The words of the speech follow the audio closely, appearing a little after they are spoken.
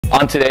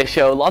On today's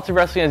show, lots of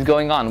wrestling is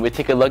going on. We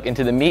take a look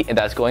into the meet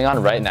that's going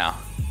on right now.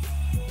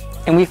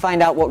 And we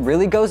find out what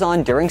really goes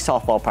on during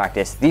softball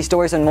practice. These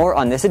stories and more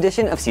on this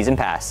edition of Season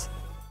Pass.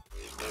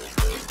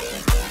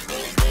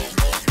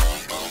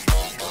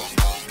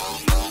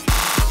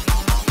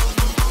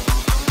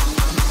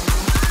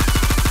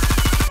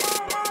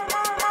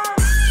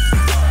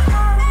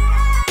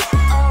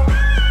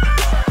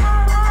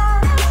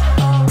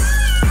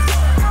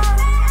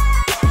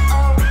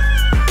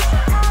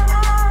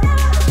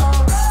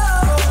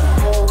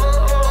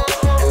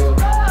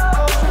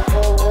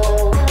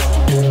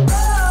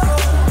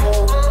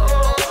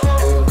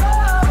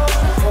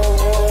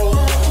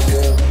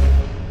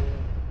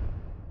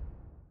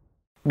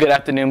 Good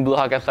afternoon, Blue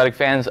Hawk Athletic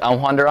fans.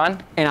 I'm Juan Duron.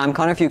 And I'm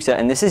Fuxa,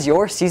 and this is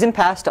your Season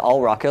Pass to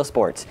all Rock Hill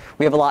sports.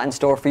 We have a lot in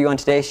store for you on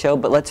today's show,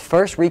 but let's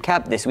first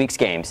recap this week's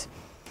games.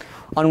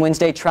 On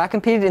Wednesday, track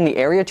competed in the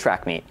area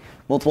track meet.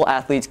 Multiple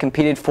athletes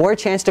competed for a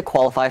chance to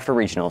qualify for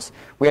regionals.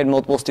 We had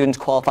multiple students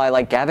qualify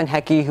like Gavin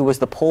Hankey, who was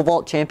the pole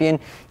vault champion,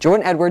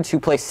 Jordan Edwards, who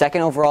placed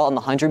second overall in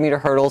the 100-meter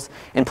hurdles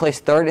and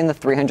placed third in the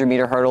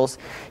 300-meter hurdles,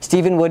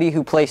 Stephen Woody,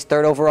 who placed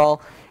third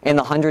overall in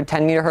the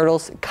 110-meter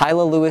hurdles,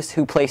 Kyla Lewis,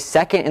 who placed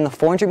second in the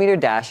 400-meter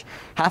dash,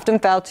 Hafton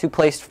Fouts, who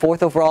placed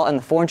fourth overall in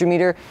the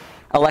 400-meter,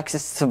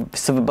 Alexis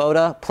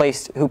Svoboda,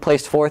 who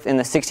placed fourth in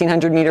the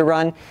 1600-meter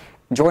run,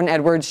 Jordan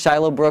Edwards,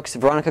 Shiloh Brooks,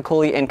 Veronica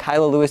Cooley, and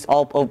Kyla Lewis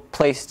all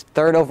placed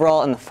third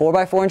overall in the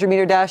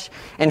 4x400-meter dash.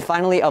 And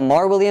finally,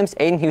 Amar Williams,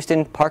 Aiden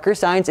Houston, Parker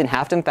Sines, and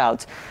Hafton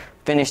Fouts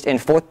finished in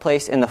fourth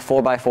place in the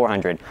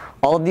 4x400.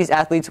 All of these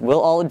athletes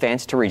will all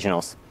advance to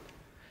regionals.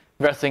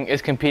 Wrestling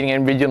is competing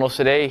in regionals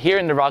today here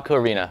in the Rock Hill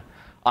Arena.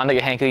 Anica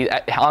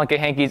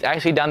Hankey is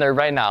actually down there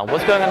right now.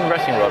 What's going on in the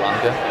wrestling world,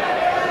 Anica?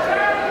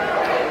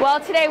 Well,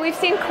 today we've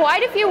seen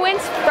quite a few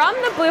wins from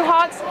the Blue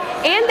Hawks,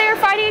 and they're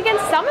fighting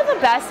against some of the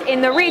best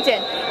in the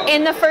region.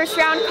 In the first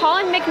round,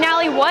 Colin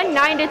McNally won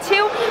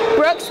 9-2,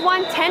 Brooks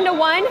won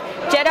 10-1,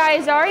 Jedi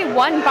Azari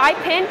won by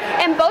pin,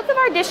 and both of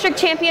our district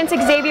champions,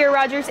 Xavier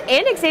Rogers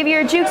and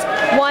Xavier Jukes,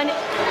 won.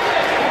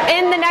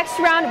 In the next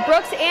round,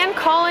 Brooks and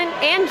Colin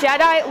and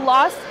Jedi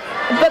lost,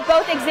 but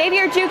both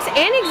Xavier Jukes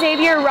and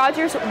Xavier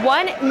Rogers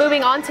won,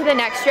 moving on to the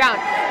next round.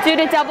 Due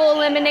to double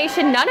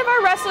elimination, none of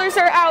our wrestlers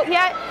are out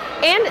yet,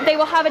 and they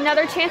will have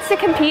another chance to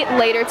compete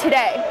later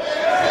today.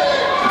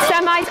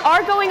 Semis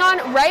are going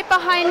on right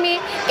behind me,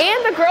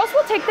 and the girls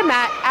will take the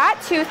mat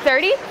at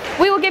 2:30.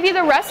 We will give you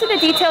the rest of the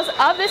details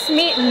of this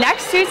meet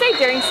next Tuesday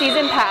during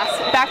Season Pass.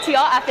 Back to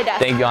y'all at the desk.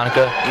 Thank you,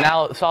 Anica.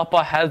 Now,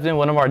 softball has been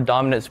one of our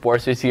dominant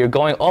sports this year,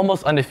 going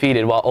almost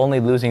undefeated while only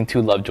losing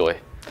to Lovejoy.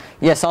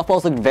 Yeah,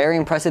 softballs look very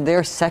impressive.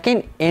 They're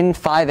second in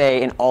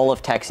 5A in all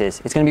of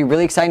Texas. It's going to be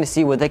really exciting to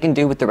see what they can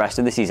do with the rest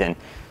of the season.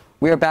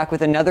 We are back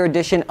with another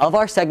edition of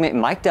our segment,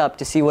 Mic'd Up,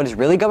 to see what is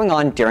really going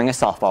on during a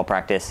softball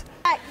practice.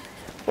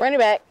 Run it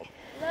back.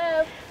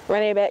 Hello.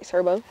 Run it back,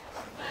 Turbo.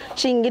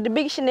 She can get the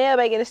big Chanel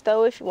back in the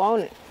stove if you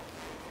want it.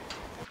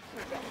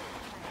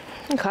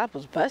 The clap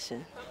was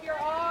busting.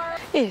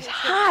 It's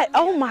hot.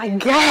 Oh my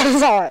God,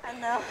 it's hot. I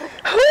know.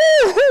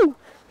 Woo-hoo.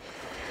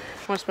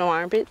 Want to smell my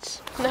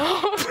armpits?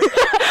 No.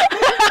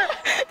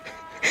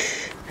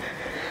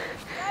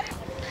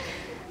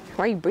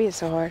 Why are you breathing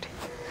so hard?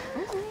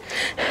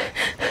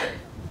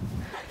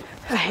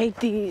 I hate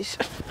these.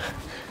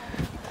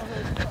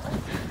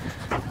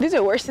 These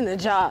are worse than the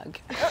jog.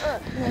 No,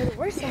 the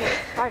worst thing is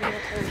Spider-Man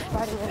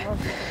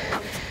lunges.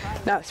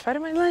 No,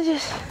 Spider-Man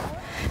lunges?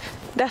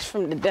 That's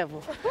from the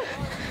devil.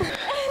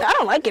 I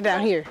don't like it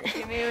down here.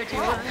 Give me what you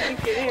want.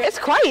 It's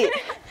quiet.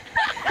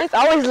 It's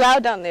always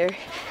loud down there.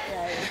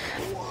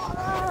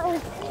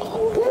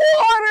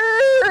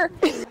 Water!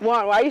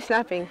 Juan, why are you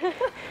snapping?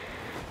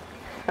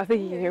 I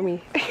think you can hear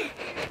me.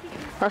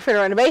 We're finna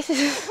run the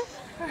bases.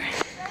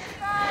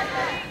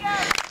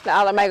 Now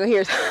all that Michael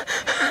hears.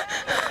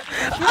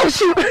 Oh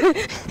shoot!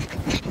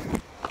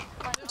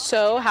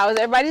 So, how's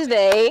everybody's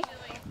day?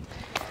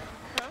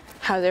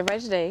 How's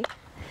everybody's day?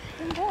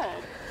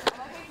 Good.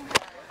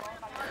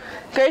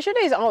 Grace, your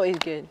day is always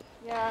good.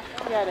 Yeah,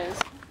 it is.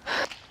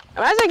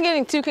 Imagine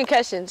getting 2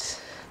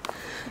 concussions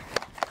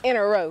in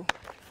a row.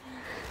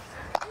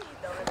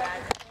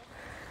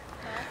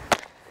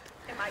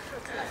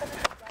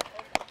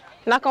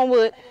 Knock on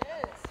wood.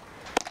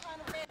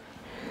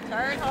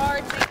 Turn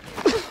hard.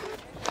 You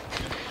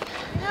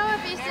know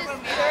if it's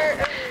just dirt.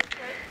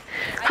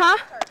 Huh?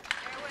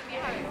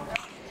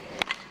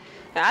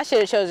 Now, I should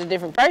have chosen a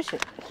different person.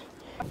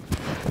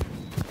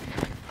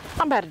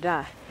 I'm about to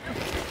die.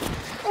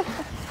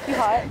 You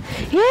hot?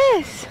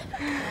 Yes.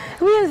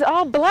 We is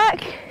all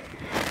black.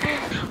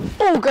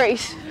 Oh,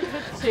 Grace.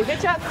 Good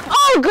job.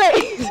 Oh,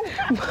 Grace.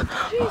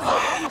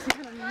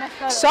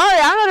 Sorry,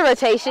 I know the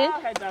rotation.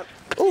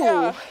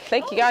 Ooh,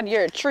 thank you God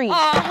you're a tree.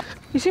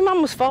 You see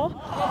Mama's fall?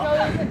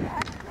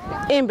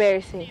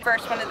 Embarrassing.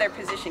 First one of their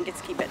position gets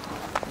to keep it.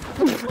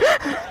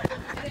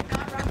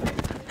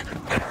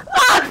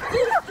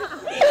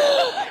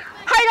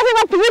 How you gonna take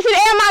my position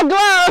and my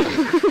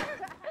glove?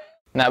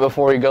 Now,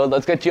 before we go,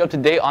 let's get you up to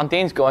date on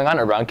things going on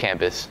around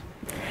campus.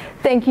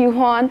 Thank you,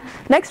 Juan.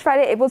 Next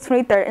Friday, April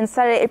 23rd and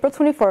Saturday, April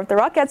 24th, the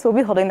Rockettes will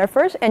be holding their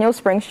first annual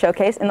spring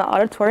showcase in the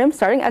auditorium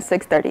starting at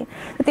 6:30.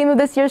 The theme of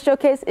this year's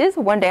showcase is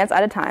One Dance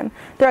at a Time.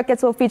 The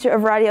Rockettes will feature a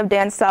variety of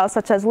dance styles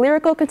such as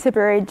lyrical,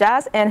 contemporary,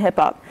 jazz, and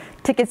hip-hop.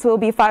 Tickets will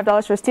be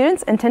 $5 for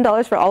students and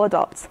 $10 for all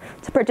adults.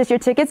 To purchase your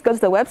tickets, go to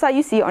the website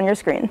you see on your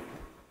screen.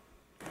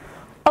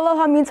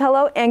 Aloha means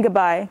hello and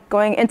goodbye.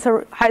 Going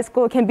into high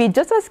school can be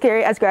just as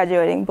scary as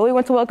graduating, but we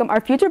want to welcome our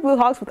future Blue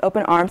Hawks with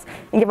open arms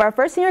and give our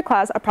first senior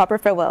class a proper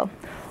farewell.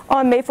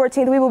 On May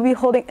 14th, we will be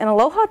holding an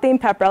Aloha-themed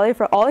pep rally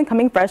for all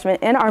incoming freshmen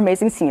and our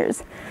amazing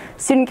seniors.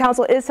 Student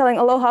Council is selling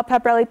Aloha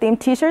pep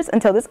rally-themed t-shirts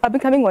until this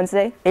up-and-coming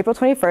Wednesday, April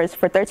 21st,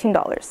 for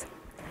 $13.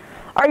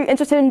 Are you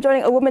interested in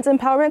joining a women's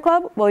empowerment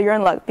club? Well, you're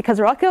in luck because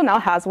Rock Hill now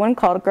has one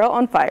called Girl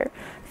on Fire.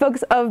 The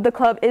focus of the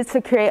club is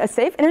to create a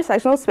safe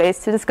intersectional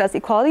space to discuss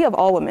equality of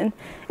all women.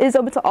 It is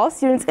open to all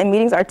students and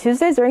meetings are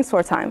Tuesdays during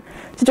store time.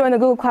 To join the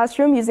Google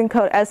Classroom, using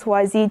code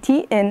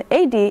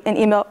SYZTNAD and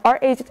email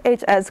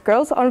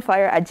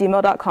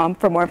RHHSgirlsonfire@gmail.com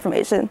for more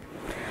information.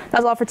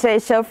 That's all for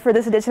today's show. For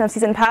this edition of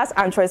Season Pass,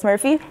 I'm Choice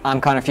Murphy. I'm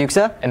Connor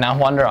Fuxa. And I'm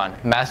Juan Duron.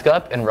 Mask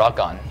up and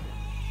rock on.